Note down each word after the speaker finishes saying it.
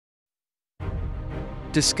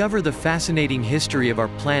Discover the fascinating history of our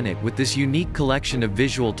planet with this unique collection of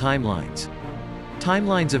visual timelines.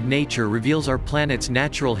 Timelines of Nature reveals our planet's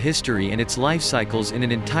natural history and its life cycles in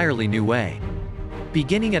an entirely new way.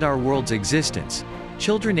 Beginning at our world's existence,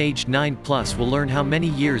 children aged 9+ will learn how many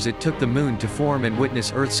years it took the Moon to form and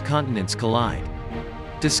witness Earth's continents collide.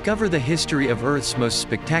 Discover the history of Earth's most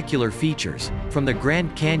spectacular features, from the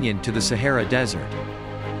Grand Canyon to the Sahara Desert.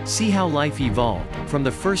 See how life evolved, from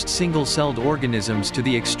the first single-celled organisms to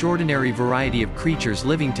the extraordinary variety of creatures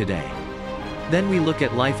living today. Then we look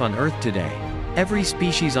at life on Earth today. Every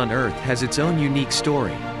species on Earth has its own unique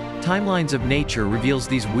story. Timelines of Nature reveals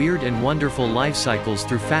these weird and wonderful life cycles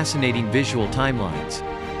through fascinating visual timelines.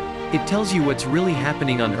 It tells you what's really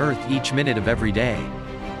happening on Earth each minute of every day.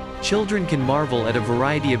 Children can marvel at a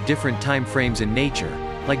variety of different time frames in nature,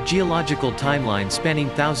 like geological timelines spanning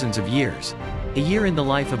thousands of years, a year in the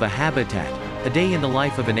life of a habitat, a day in the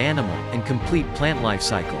life of an animal, and complete plant life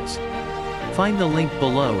cycles. Find the link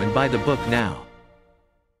below and buy the book now.